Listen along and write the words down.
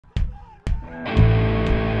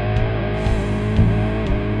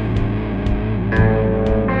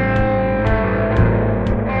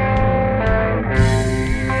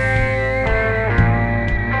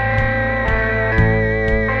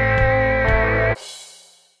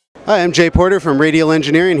Hi, I'm Jay Porter from Radial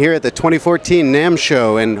Engineering here at the 2014 NAMM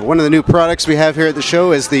show, and one of the new products we have here at the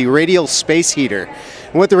show is the Radial Space Heater.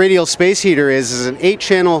 And what the Radial Space Heater is an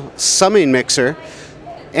 8-channel summing mixer,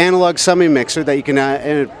 analog summing mixer that you can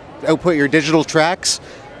output your digital tracks.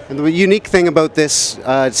 And the unique thing about this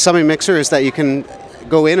summing mixer is that you can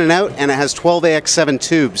go in and out, and it has 12 AX7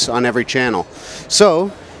 tubes on every channel. So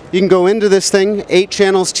you can go into this thing, 8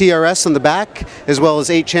 channels TRS on the back, as well as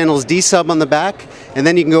 8 channels D-sub on the back, and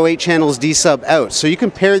then you can go 8 channels D-sub out. So you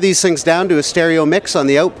can pare these things down to a stereo mix on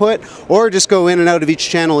the output, or just go in and out of each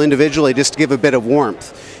channel individually just to give a bit of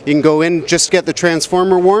warmth. You can go in just to get the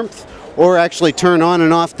transformer warmth, or actually turn on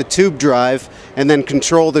and off the tube drive and then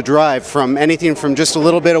control the drive from anything from just a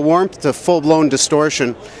little bit of warmth to full-blown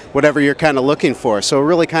distortion, whatever you're kind of looking for. So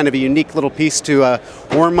really kind of a unique little piece to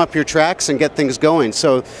warm up your tracks and get things going.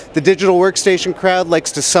 So the digital workstation crowd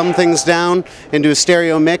likes to sum things down into a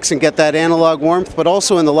stereo mix and get that analog warmth, but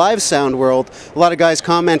also in the live sound world, a lot of guys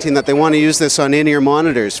commenting that they want to use this on in-ear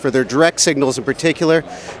monitors for their direct signals in particular.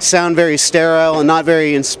 Sound very sterile and not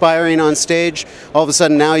very inspiring on stage. All of a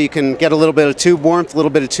sudden now you can get a little bit of tube warmth, a little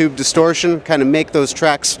bit of tube distortion, kind of make those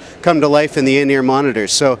tracks come to life in the in-ear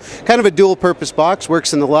monitors. So kind of a dual purpose box,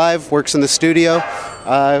 works in the live, works in the studio,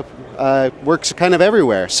 works kind of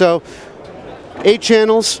everywhere. So 8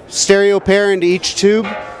 channels, stereo pair into each tube,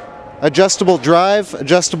 adjustable drive,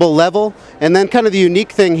 adjustable level, and then kind of the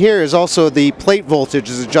unique thing here is also the plate voltage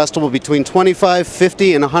is adjustable between 25,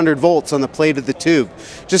 50, and 100 volts on the plate of the tube,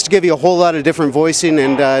 just to give you a whole lot of different voicing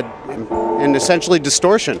and essentially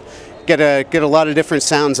distortion. Get a lot of different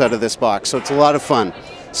sounds out of this box, so it's a lot of fun.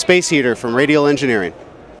 Space Heater from Radial Engineering.